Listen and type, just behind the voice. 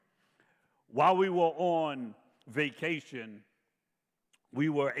While we were on vacation, we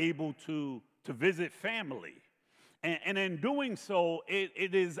were able to visit family. And in doing so,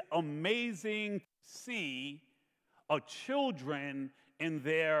 it is amazing to see children in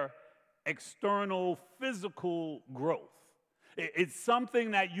their external physical growth. It's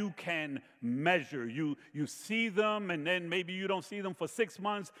something that you can measure. You see them, and then maybe you don't see them for 6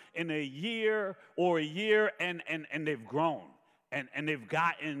 months, in a year or a year, and they've grown, and they've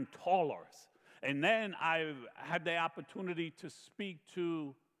gotten taller. And then I've had the opportunity to speak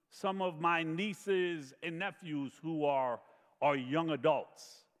to some of my nieces and nephews who are young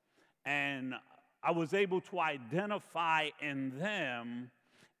adults. And I was able to identify in them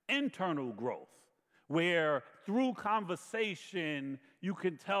internal growth, where through conversation, you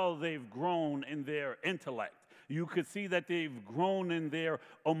can tell they've grown in their intellect. You could see that they've grown in their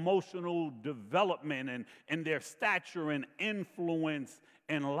emotional development and in their stature and influence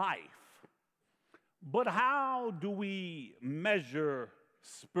in life. But how do we measure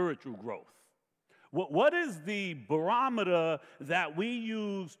spiritual growth? What is the barometer that we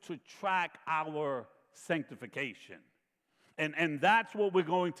use to track our sanctification? And that's what we're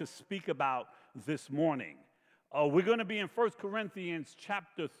going to speak about this morning. We're going to be in 1 Corinthians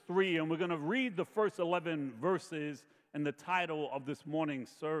chapter 3, and we're going to read the first 11 verses, and the title of this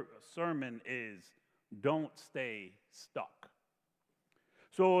morning's sermon is, Don't Stay Stuck.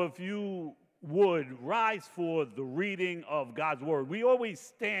 So if you would rise for the reading of God's word. We always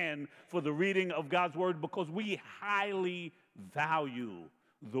stand for the reading of God's word because we highly value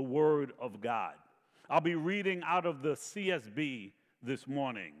the word of God. I'll be reading out of the CSB this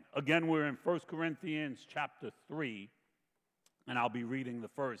morning. Again, we're in 1 Corinthians chapter 3, and I'll be reading the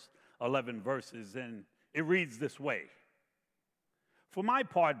first 11 verses, and it reads this way. For my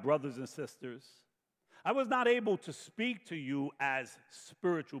part, brothers and sisters, I was not able to speak to you as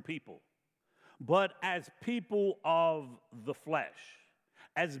spiritual people, but as people of the flesh,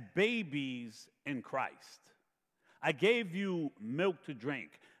 as babies in Christ. I gave you milk to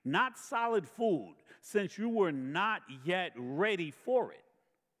drink, not solid food, since you were not yet ready for it.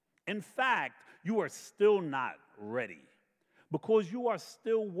 In fact, you are still not ready, because you are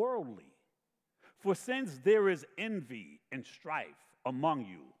still worldly. For since there is envy and strife among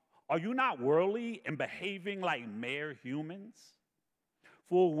you, are you not worldly and behaving like mere humans?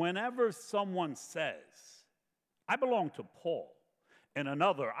 For whenever someone says, I belong to Paul, and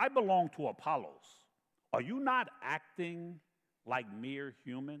another, I belong to Apollos, are you not acting like mere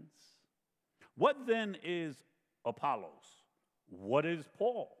humans? What then is Apollos? What is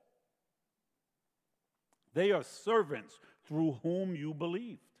Paul? They are servants through whom you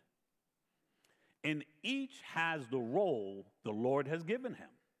believed. And each has the role the Lord has given him.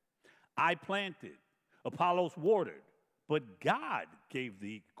 I planted, Apollos watered, but God gave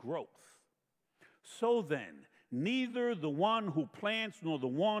the growth. So then, neither the one who plants nor the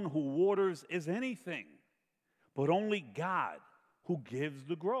one who waters is anything, but only God who gives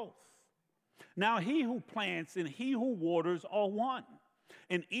the growth. Now he who plants and he who waters are one,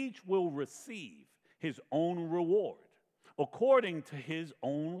 and each will receive his own reward according to his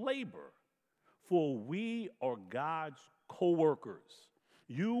own labor. For we are God's co-workers.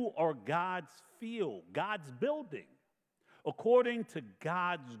 You are God's field, God's building. According to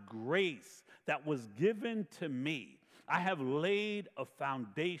God's grace that was given to me, I have laid a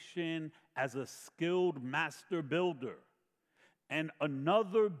foundation as a skilled master builder, and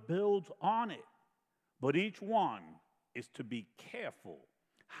another builds on it. But each one is to be careful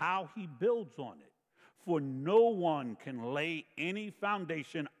how he builds on it. For no one can lay any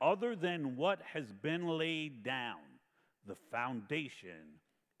foundation other than what has been laid down. The foundation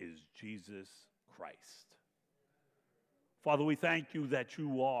is Jesus Christ. Father, we thank you that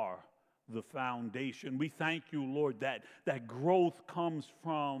you are the foundation. We thank you, Lord, that growth comes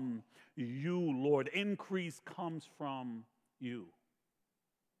from you, Lord. Increase comes from you.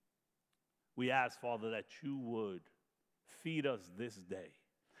 We ask, Father, that you would feed us this day.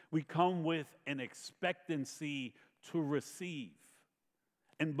 We come with an expectancy to receive.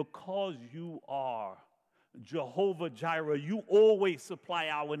 And because you are Jehovah Jireh, you always supply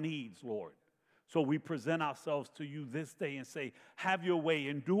our needs, Lord. So we present ourselves to you this day and say, have your way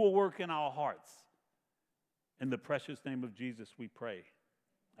and do a work in our hearts. In the precious name of Jesus we pray.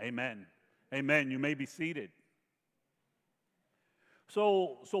 Amen. Amen. You may be seated.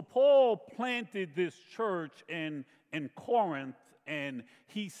 So Paul planted this church in Corinth, and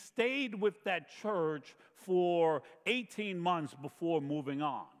he stayed with that church for 18 months before moving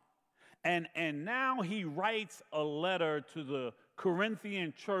on. And now he writes a letter to the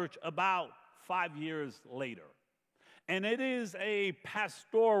Corinthian church about 5 years later. And it is a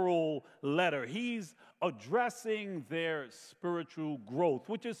pastoral letter. He's addressing their spiritual growth,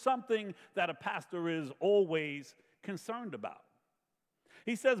 which is something that a pastor is always concerned about.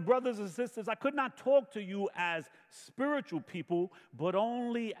 He says, brothers and sisters, I could not talk to you as spiritual people, but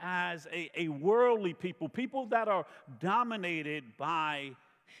only as a worldly people, people that are dominated by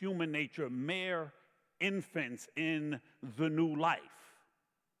human nature, mere infants in the new life.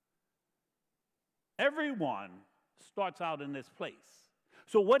 Everyone starts out in this place.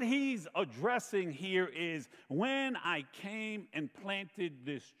 So what he's addressing here is, when I came and planted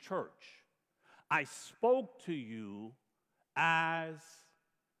this church, I spoke to you as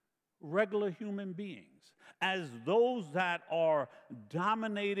regular human beings, as those that are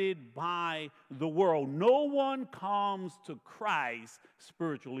dominated by the world. No one comes to Christ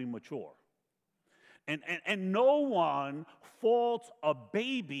spiritually mature. And no one faults a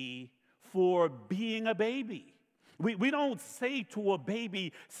baby for being a baby. We don't say to a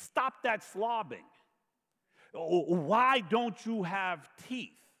baby, stop that slobbing. Or, why don't you have teeth?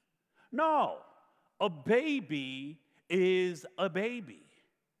 No, a baby is a baby.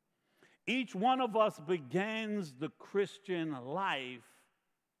 Each one of us begins the Christian life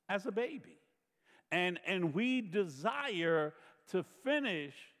as a baby. And we desire to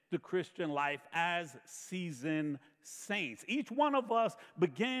finish the Christian life as seasoned saints. Each one of us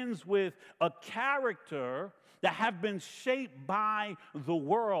begins with a character that have been shaped by the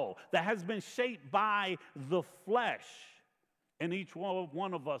world, that has been shaped by the flesh. And each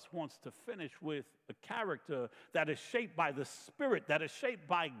one of us wants to finish with a character that is shaped by the Spirit, that is shaped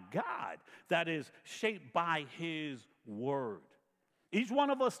by God, that is shaped by His Word. Each one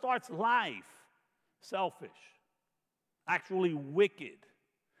of us starts life selfish, actually wicked,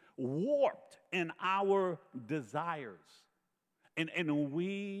 warped in our desires. And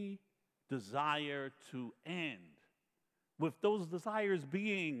we desire to end with those desires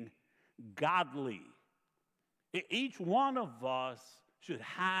being godly. Each one of us should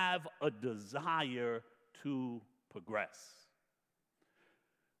have a desire to progress.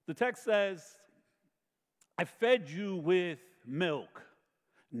 The text says, I fed you with milk,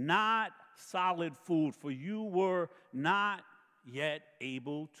 not solid food, for you were not yet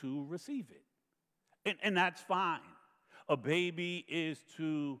able to receive it. And that's fine. A baby is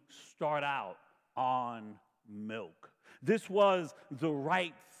to start out on milk. This was the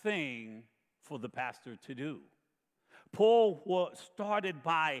right thing for the pastor to do. Paul started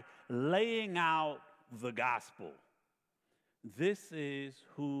by laying out the gospel. This is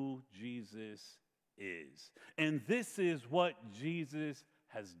who Jesus is. And this is what Jesus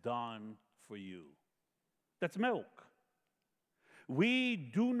has done for you. That's milk. We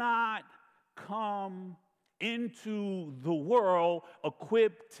do not come into the world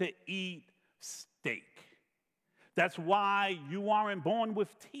equipped to eat steak. That's why you aren't born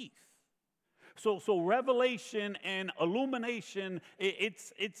with teeth. So revelation and illumination,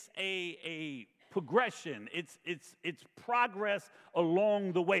 it's a progression. It's progress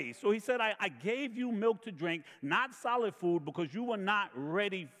along the way. So he said, I gave you milk to drink, not solid food, because you were not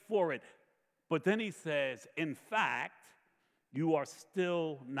ready for it. But then he says, in fact, you are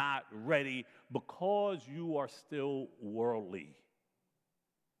still not ready because you are still worldly.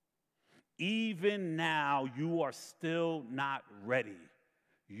 Even now, you are still not ready.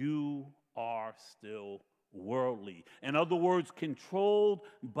 You are still worldly. In other words, controlled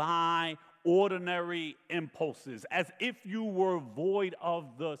by ordinary impulses, as if you were void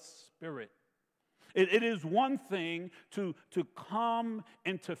of the Spirit. It is one thing to come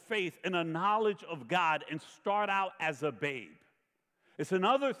into faith in a knowledge of God and start out as a babe. It's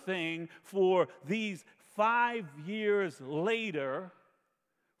another thing for these 5 years later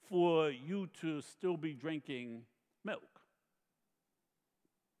for you to still be drinking milk.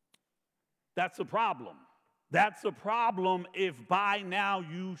 That's a problem. That's a problem if by now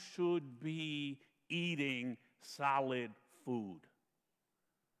you should be eating solid food.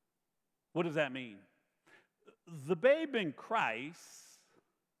 What does that mean? The babe in Christ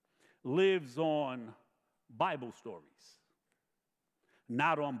lives on Bible stories,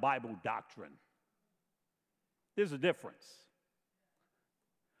 not on Bible doctrine. There's a difference.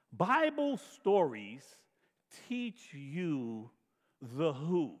 Bible stories teach you the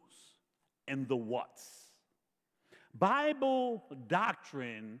who's and the what's. Bible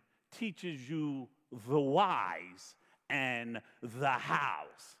doctrine teaches you the whys and the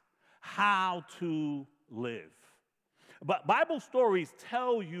hows, how to live. But Bible stories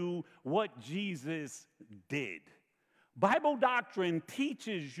tell you what Jesus did. Bible doctrine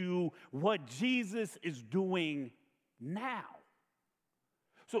teaches you what Jesus is doing now.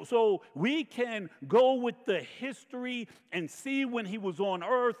 So we can go with the history and see when he was on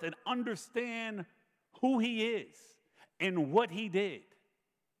earth and understand who he is and what he did.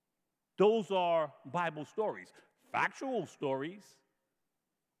 Those are Bible stories, factual stories,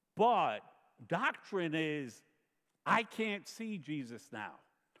 but doctrine is, I can't see Jesus now,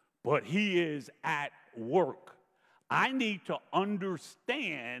 but he is at work. I need to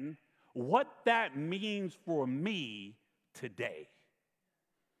understand what that means for me today.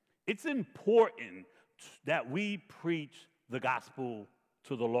 It's important that we preach the gospel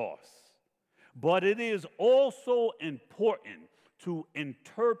to the lost, but it is also important to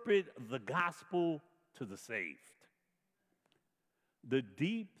interpret the gospel to the saved. The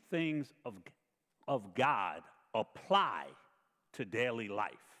deep things of God apply to daily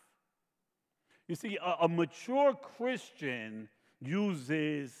life. You see, a mature Christian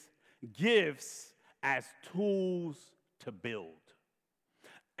uses gifts as tools to build.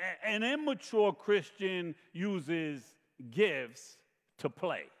 An immature Christian uses gifts to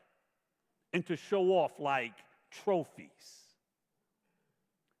play and to show off like trophies.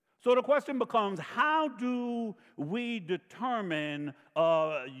 So the question becomes, how do we determine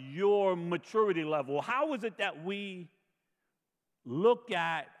your maturity level? How is it that we look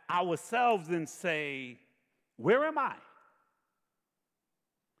at ourselves and say, where am I?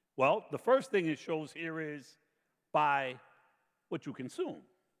 Well, the first thing it shows here is by what you consume,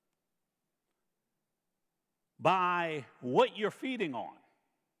 by what you're feeding on.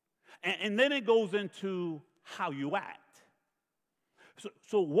 And then it goes into how you act.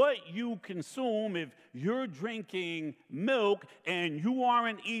 So what you consume, if you're drinking milk and you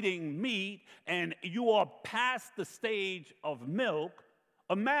aren't eating meat and you are past the stage of milk,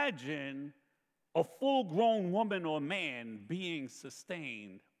 imagine a full-grown woman or man being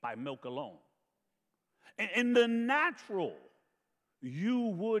sustained by milk alone. In the natural, you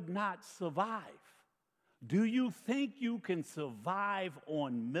would not survive. Do you think you can survive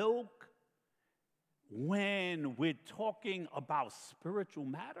on milk when we're talking about spiritual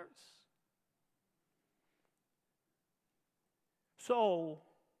matters? So,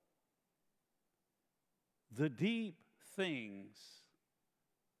 the deep things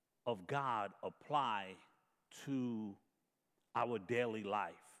of God apply to our daily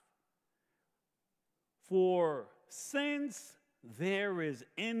life. For since there is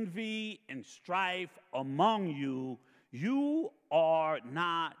envy and strife among you,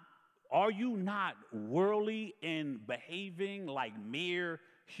 are you not worldly in behaving like mere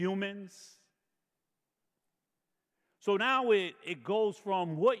humans? So now it goes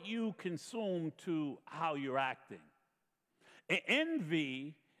from what you consume to how you're acting.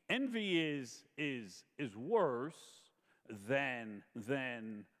 Envy is worse than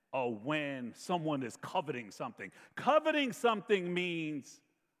when someone is coveting something. Coveting something means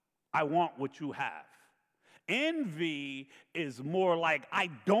I want what you have. Envy is more like I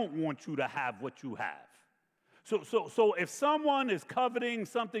don't want you to have what you have. So if someone is coveting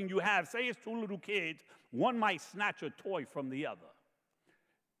something you have, say it's two little kids, one might snatch a toy from the other.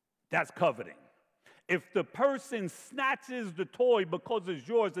 That's coveting. If the person snatches the toy because it's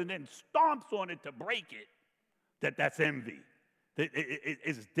yours and then stomps on it to break it, that's envy.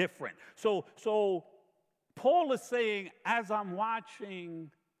 It's different. So Paul is saying, as I'm watching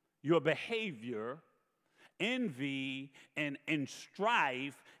your behavior, envy and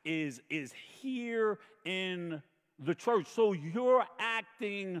strife is here in the church. So you're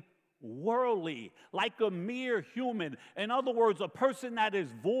acting worldly, like a mere human. In other words, a person that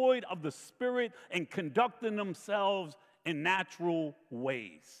is void of the Spirit and conducting themselves in natural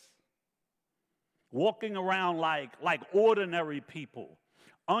ways. Walking around like ordinary people,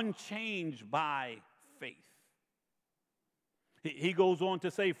 unchanged by faith. He goes on to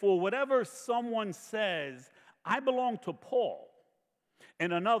say, for whatever someone says, I belong to Paul,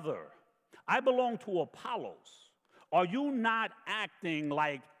 and another, I belong to Apollos. Are you not acting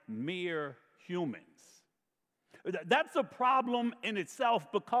like mere humans? That's a problem in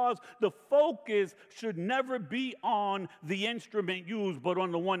itself, because the focus should never be on the instrument used, but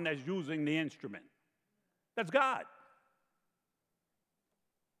on the one that's using the instrument. That's God.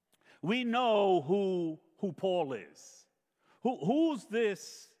 We know who Paul is. Who's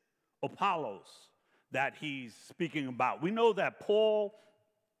this Apollos that he's speaking about? We know that Paul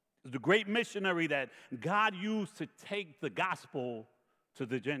is the great missionary that God used to take the gospel to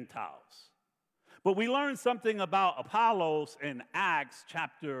the Gentiles. But we learn something about Apollos in Acts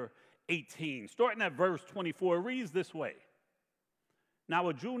chapter 18. Starting at verse 24, it reads this way. Now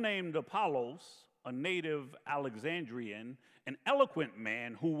a Jew named Apollos, a native Alexandrian, an eloquent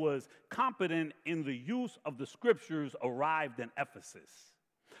man who was competent in the use of the scriptures, arrived in Ephesus.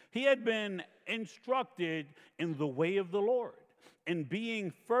 He had been instructed in the way of the Lord. And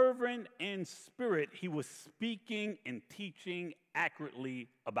being fervent in spirit, he was speaking and teaching accurately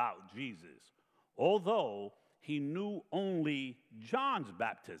about Jesus, although he knew only John's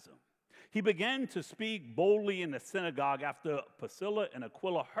baptism. He began to speak boldly in the synagogue. After Priscilla and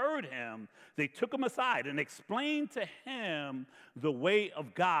Aquila heard him, they took him aside and explained to him the way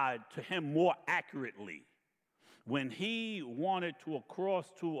of God to him more accurately. When he wanted to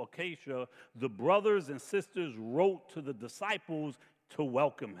cross to Acacia, the brothers and sisters wrote to the disciples to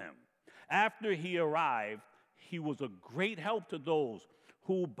welcome him. After he arrived, he was a great help to those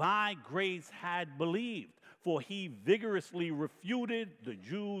who by grace had believed, for he vigorously refuted the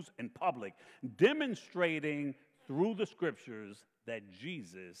Jews in public, demonstrating through the scriptures that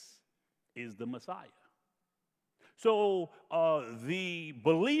Jesus is the Messiah. So the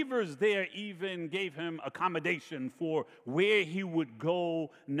believers there even gave him accommodation for where he would go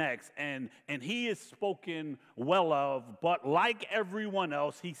next. And he is spoken well of, but like everyone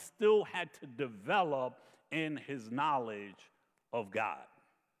else, he still had to develop in his knowledge of God.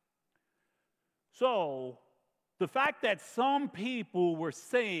 So the fact that some people were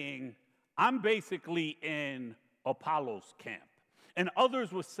saying, I'm basically in Apollos' camp, and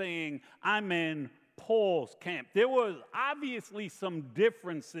others were saying, I'm in Paul's camp. There was obviously some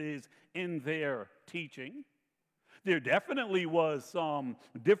differences in their teaching. There definitely was some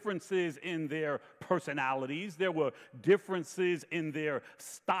differences in their personalities. There were differences in their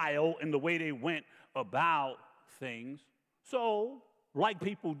style, in the way they went about things. So, like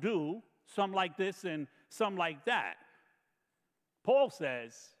people do, some like this and some like that. Paul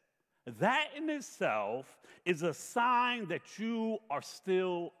says, that in itself is a sign that you are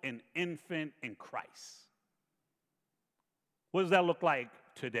still an infant in Christ. What does that look like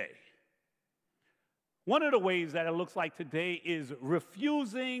today? One of the ways that it looks like today is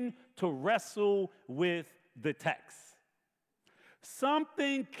refusing to wrestle with the text.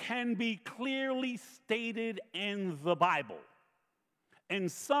 Something can be clearly stated in the Bible,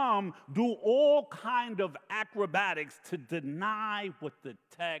 and some do all kind of acrobatics to deny what the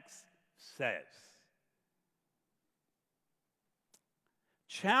text says.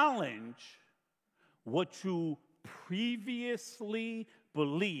 Challenge what you previously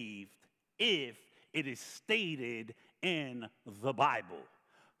believed if it is stated in the Bible.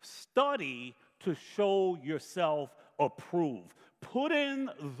 Study to show yourself approved. Put in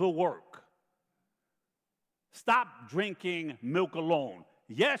the work. Stop drinking milk alone.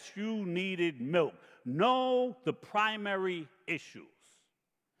 Yes, you needed milk. Know the primary issues.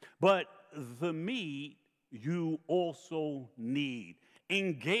 But the meat you also need.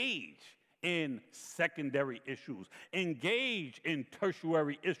 Engage in secondary issues. Engage in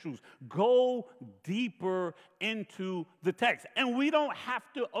tertiary issues. Go deeper into the text. And we don't have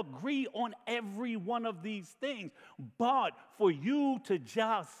to agree on every one of these things, but for you to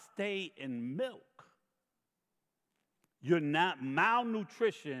just stay in milk, you're not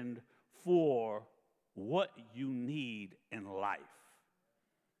malnutritioned for what you need in life.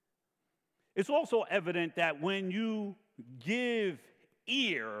 It's also evident that when you give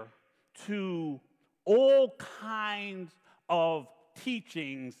ear to all kinds of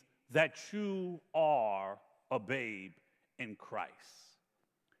teachings that you are a babe in Christ.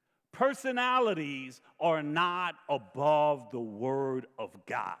 Personalities are not above the Word of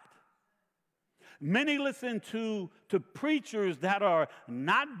God. Many listen to preachers that are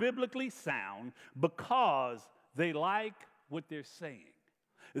not biblically sound because they like what they're saying.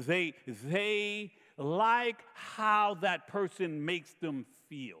 They like how that person makes them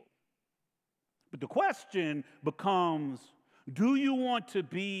feel. But the question becomes, do you want to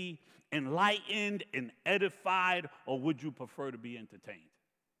be enlightened and edified, or would you prefer to be entertained?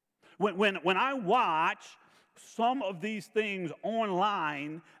 When I watch some of these things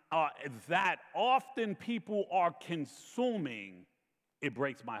online that often people are consuming, it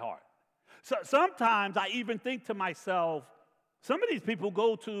breaks my heart. So sometimes I even think to myself, some of these people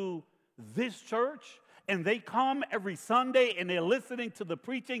go to this church and they come every Sunday and they're listening to the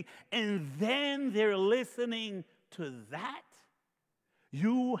preaching, and then they're listening to that.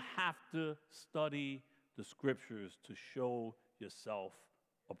 You have to study the scriptures to show yourself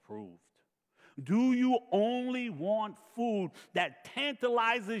approved. Do you only want food that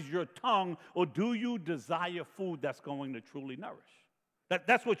tantalizes your tongue, or do you desire food that's going to truly nourish?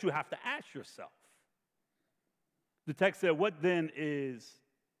 That's what you have to ask yourself. The text said, what then is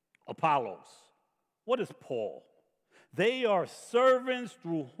Apollos? What is Paul? They are servants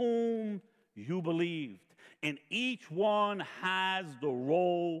through whom you believed, and each one has the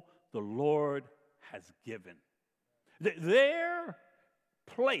role the Lord has given. Their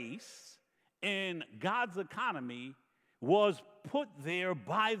place in God's economy was put there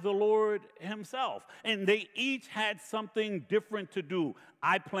by the Lord himself. And they each had something different to do.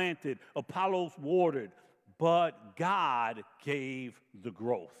 I planted, Apollos watered, but God gave the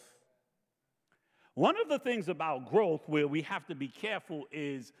growth. One of the things about growth where we have to be careful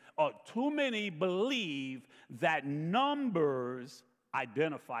is too many believe that numbers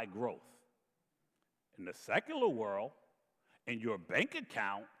identify growth. In the secular world, in your bank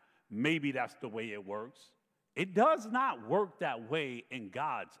account, maybe that's the way it works. It does not work that way in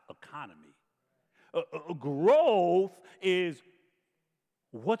God's economy. Growth is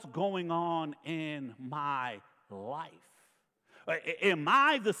what's going on in my life. Am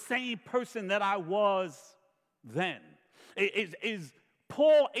I the same person that I was then? Is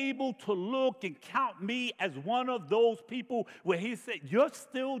Paul able to look and count me as one of those people where he said, you're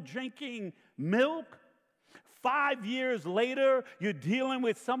still drinking milk? 5 years later, you're dealing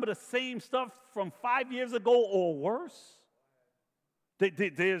with some of the same stuff from 5 years ago or worse?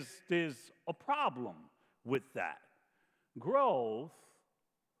 There's a problem with that. Growth,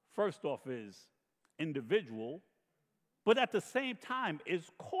 first off, is individual, but at the same time is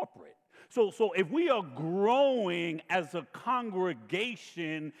corporate. So if we are growing as a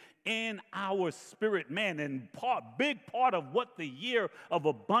congregation in our spirit, man, and big part of what the year of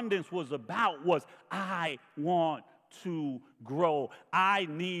abundance was about was, I want to grow. I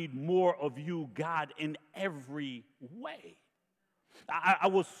need more of you, God, in every way. I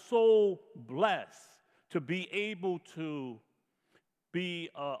was so blessed to be able to be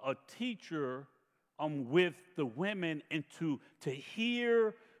a teacher with the women and to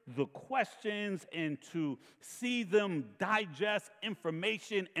hear the questions and to see them digest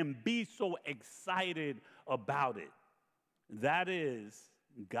information and be so excited about it. That is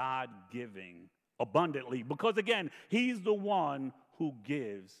God giving abundantly, because again, he's the one who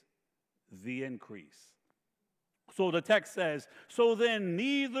gives the increase. So the text says, so then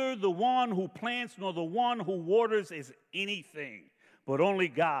neither the one who plants nor the one who waters is anything, but only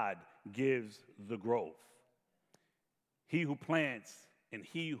God gives the growth. He who plants and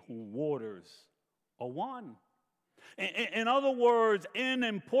he who waters are one. In other words, in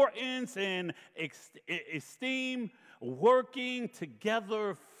importance and esteem, working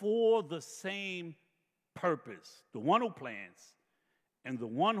together for the same purpose. The one who plants and the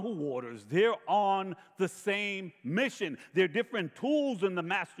one who waters, they're on the same mission. They're different tools in the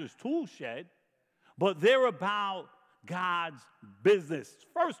master's tool shed, but they're about God's business.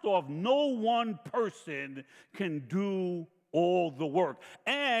 First off, no one person can do all the work.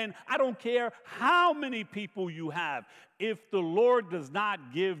 And I don't care how many people you have. If the Lord does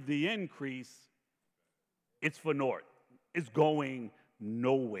not give the increase, it's for naught. It's going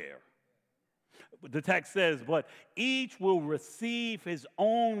nowhere. The text says, but each will receive his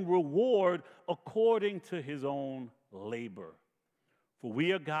own reward according to his own labor. For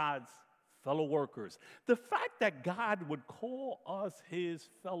we are God's fellow workers. The fact that God would call us his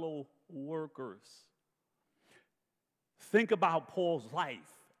fellow workers. Think about Paul's life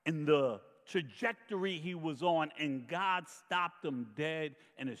and the trajectory he was on, and God stopped him dead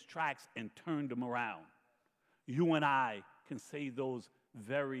in his tracks and turned him around. You and I can say those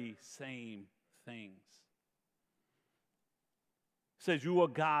very same things. It says you are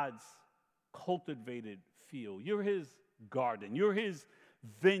God's cultivated field. You're his garden. You're his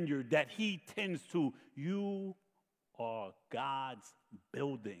vineyard that he tends to. You are God's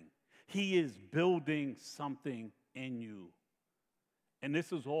building. He is building something in you. And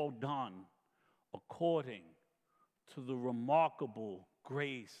this is all done according to the remarkable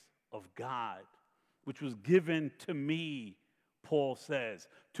grace of God, which was given to me, Paul says,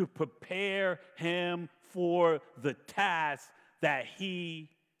 to prepare him for the task that he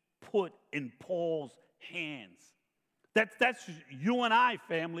put in Paul's hands. That's you and I,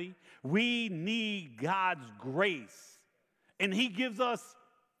 family. We need God's grace. And he gives us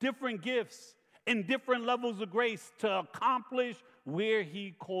different gifts and different levels of grace to accomplish where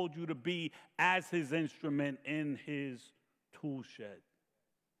he called you to be as his instrument in his tool shed.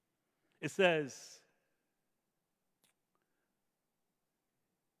 It says,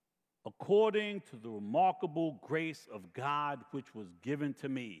 according to the remarkable grace of God which was given to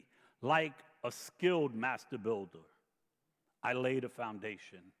me, like a skilled master builder, I laid a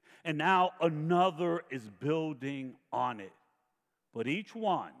foundation, and now another is building on it. But each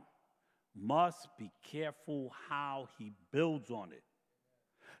one must be careful how he builds on it.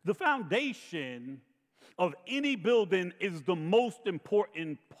 The foundation of any building is the most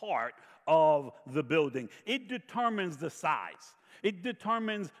important part of the building. It determines the size. It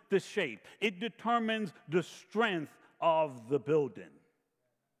determines the shape. It determines the strength of the building.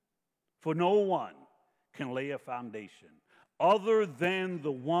 For no one can lay a foundation other than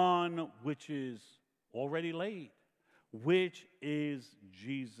the one which is already laid, which is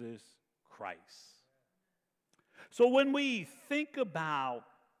Jesus Christ. So when we think about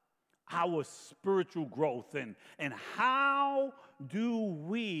our spiritual growth and how do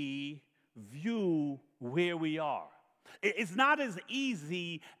we view where we are? It's not as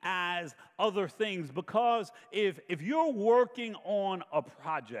easy as other things, because if you're working on a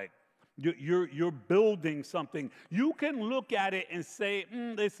project, you're building something, you can look at it and say,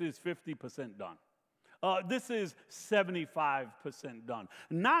 this is 50% done. This is 75% done.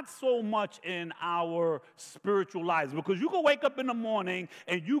 Not so much in our spiritual lives, because you can wake up in the morning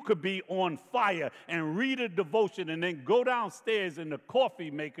and you could be on fire and read a devotion and then go downstairs and the coffee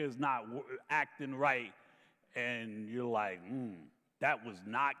maker is not acting right. And you're like, that was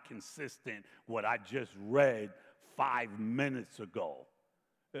not consistent what I just read 5 minutes ago.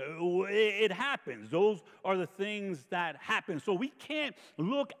 It happens. Those are the things that happen. So we can't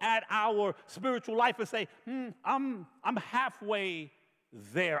look at our spiritual life and say, I'm halfway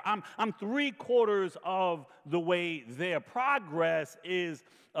there. I'm 3/4 of the way there. Progress is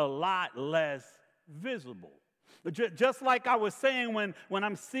a lot less visible. Just like I was saying when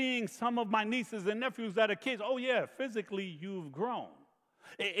I'm seeing some of my nieces and nephews that are kids, oh yeah, physically you've grown.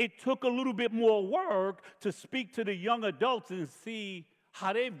 It took a little bit more work to speak to the young adults and see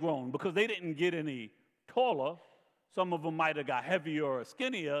how they've grown, because they didn't get any taller. Some of them might have got heavier or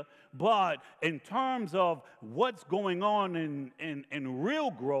skinnier, but in terms of what's going on in real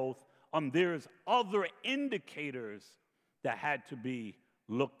growth, there's other indicators that had to be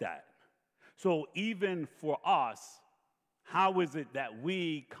looked at. So even for us, how is it that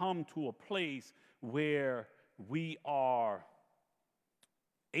we come to a place where we are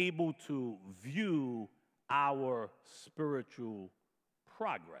able to view our spiritual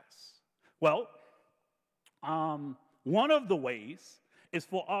progress? Well, one of the ways is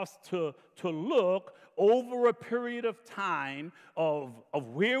for us to look over a period of time of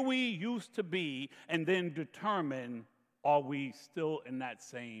where we used to be and then determine, are we still in that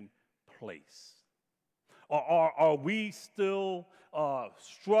same place? Or are we still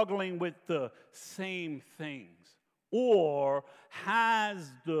struggling with the same things? Or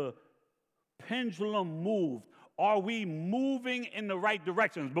has the pendulum moved? Are we moving in the right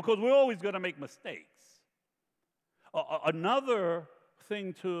directions? Because we're always going to make mistakes. Another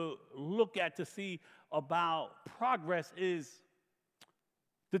thing to look at to see about progress is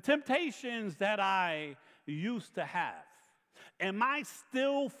the temptations that I used to have. Am I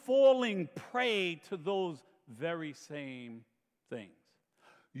still falling prey to those very same things?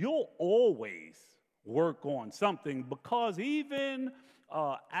 You'll always work on something, because even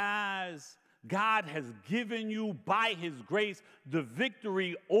as God has given you, by his grace, the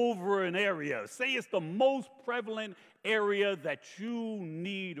victory over an area. Say it's the most prevalent area that you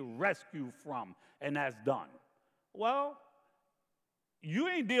need rescue from, and that's done. Well, you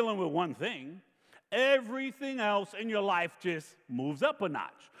ain't dealing with one thing. Everything else in your life just moves up a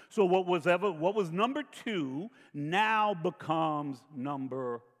notch. So what was number 2 now becomes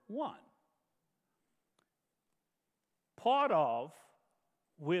number 1. Part of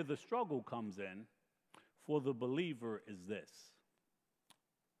where the struggle comes in for the believer is this: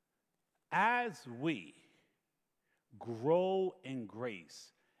 as we grow in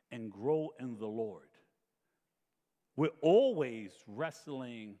grace and grow in the Lord, we're always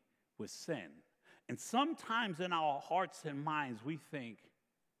wrestling with sin. And sometimes in our hearts and minds, we think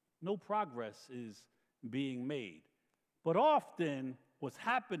no progress is being made. But often what's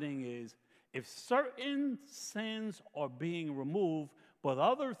happening is, if certain sins are being removed, but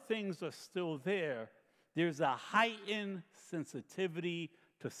other things are still there, there's a heightened sensitivity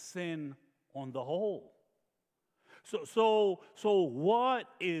to sin on the whole. So what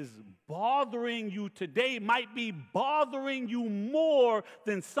is bothering you today might be bothering you more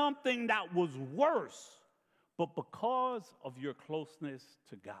than something that was worse. But because of your closeness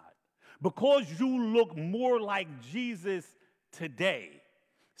to God, because you look more like Jesus today,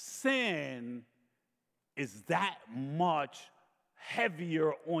 sin is that much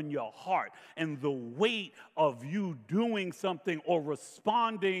heavier on your heart. And the weight of you doing something or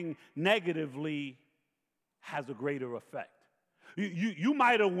responding negatively has a greater effect. You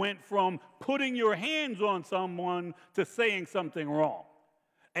might have went from putting your hands on someone to saying something wrong.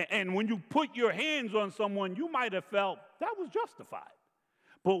 And when you put your hands on someone, you might have felt that was justified.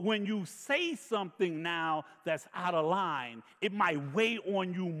 But when you say something now that's out of line, it might weigh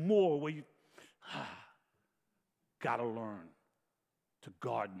on you more, where you gotta learn to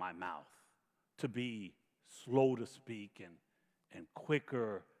guard my mouth, to be slow to speak and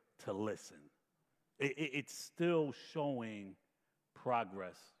quicker to listen. It's still showing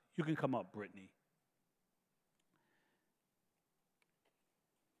progress. You can come up, Brittany.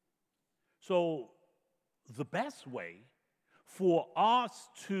 So the best way for us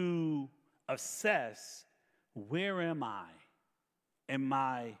to assess where am I in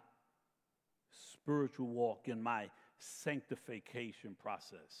my spiritual walk, in my sanctification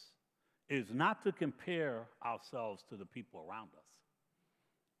process, is not to compare ourselves to the people around us.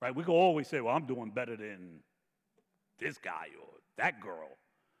 Right? We can always say, well, I'm doing better than this guy or that girl.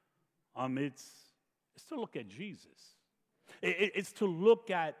 It's to look at Jesus. It's to look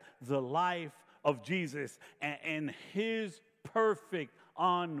at the life of Jesus and his perfect,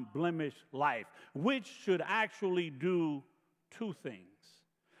 unblemished life, which should actually do two things.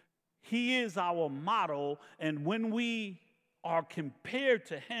 He is our model, and when we are compared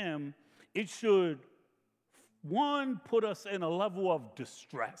to him, it should, one, put us in a level of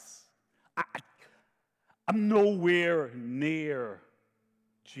distress. I'm nowhere near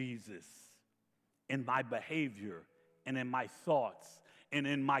Jesus in my behavior and in my thoughts and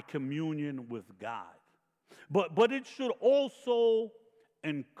in my communion with God. But it should also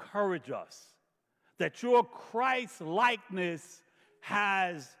encourage us that your Christ likeness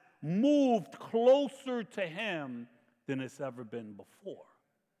has moved closer to him than it's ever been before.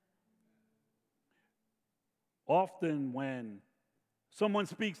 Often when someone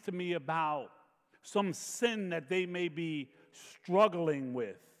speaks to me about some sin that they may be struggling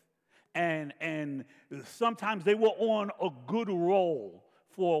with, and sometimes they were on a good roll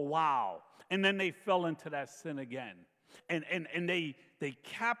for a while, and then they fell into that sin again. And they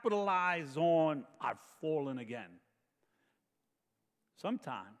capitalize on, I've fallen again.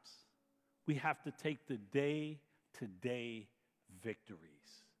 Sometimes we have to take the day-to-day victories.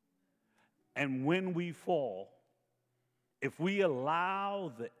 And when we fall, if we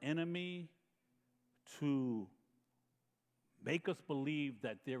allow the enemy to make us believe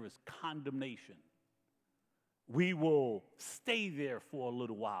that there is condemnation, we will stay there for a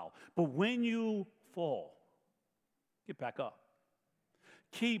little while. But when you fall, get back up.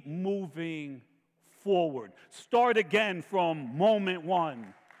 Keep moving forward. Start again from moment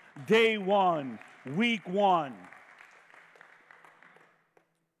one, day one, week one.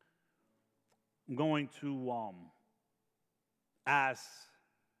 I'm going to ask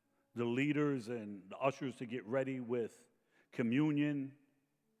the leaders and the ushers to get ready with communion.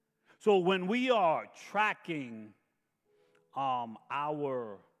 So when we are tracking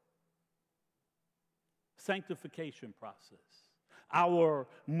our sanctification process, our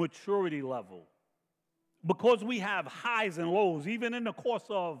maturity level, because we have highs and lows, even in the course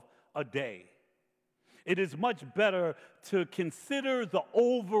of a day, it is much better to consider the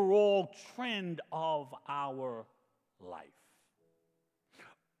overall trend of our life.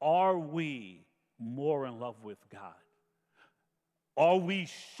 Are we more in love with God? Are we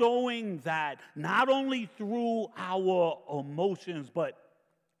showing that not only through our emotions, but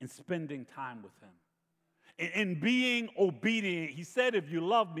in spending time with him? In being obedient. He said, if you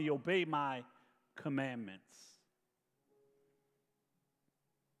love me, obey my commandments.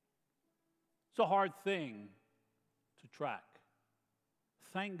 It's a hard thing to track.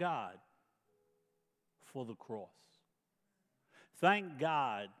 Thank God for the cross. Thank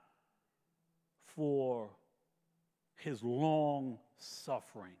God for his long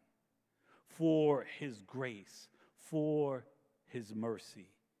suffering, for his grace, for his mercy.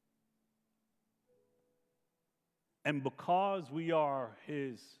 And because we are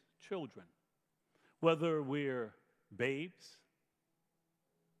his children, whether we're babes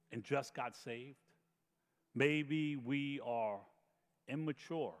and just got saved, maybe we are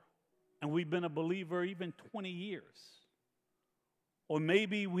immature and we've been a believer even 20 years, or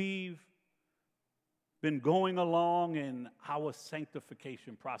maybe we've been going along in our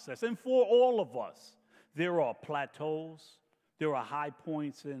sanctification process. And for all of us, there are plateaus, there are high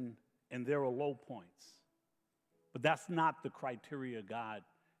points, and there are low points. But that's not the criteria God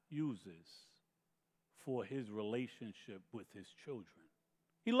uses for his relationship with his children.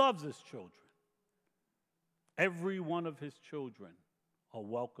 He loves his children. Every one of his children are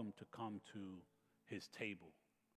welcome to come to his table.